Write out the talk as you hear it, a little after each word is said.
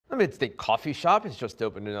Midstate Coffee Shop has just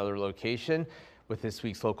opened another location. With this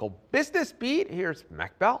week's local business beat, here's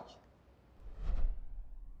Mac Bell.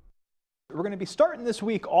 We're going to be starting this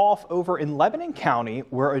week off over in Lebanon County,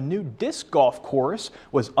 where a new disc golf course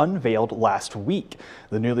was unveiled last week.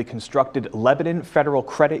 The newly constructed Lebanon Federal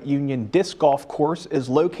Credit Union disc golf course is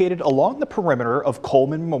located along the perimeter of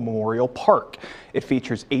Coleman Memorial Park. It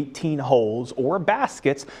features 18 holes or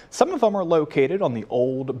baskets. Some of them are located on the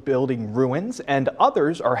old building ruins and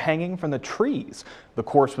others are hanging from the trees. The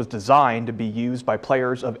course was designed to be used by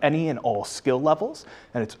players of any and all skill levels,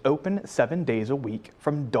 and it's open 7 days a week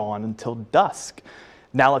from dawn until dusk.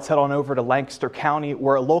 Now let's head on over to Lancaster County,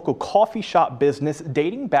 where a local coffee shop business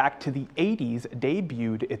dating back to the 80s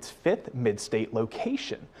debuted its fifth Midstate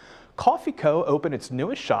location. Coffee Co. opened its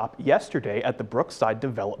newest shop yesterday at the Brookside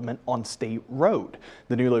development on State Road.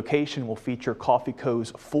 The new location will feature Coffee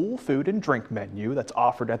Co.'s full food and drink menu that's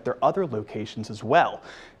offered at their other locations as well.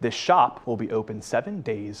 This shop will be open 7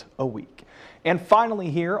 days a week. And finally,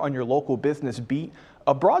 here on your local business beat,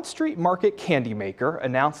 a Broad Street Market candy maker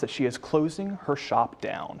announced that she is closing her shop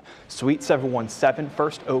down. Sweet 717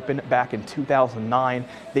 first opened back in 2009.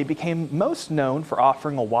 They became most known for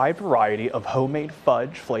offering a wide variety of homemade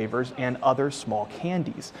fudge flavors and other small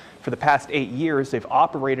candies. For the past 8 years, they've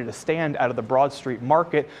operated a stand out of the Broad Street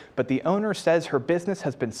Market, but the owner says her business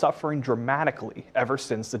has been suffering dramatically ever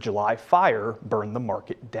since the July fire burned the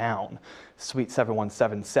market down. Sweet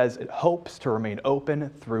 717 says it hopes to remain open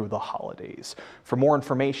through the holidays. For more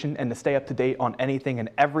information and to stay up to date on anything and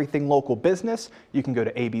everything local business, you can go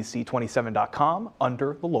to abc27.com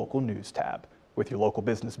under the local news tab. With your local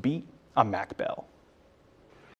business beat, I'm Mac Bell.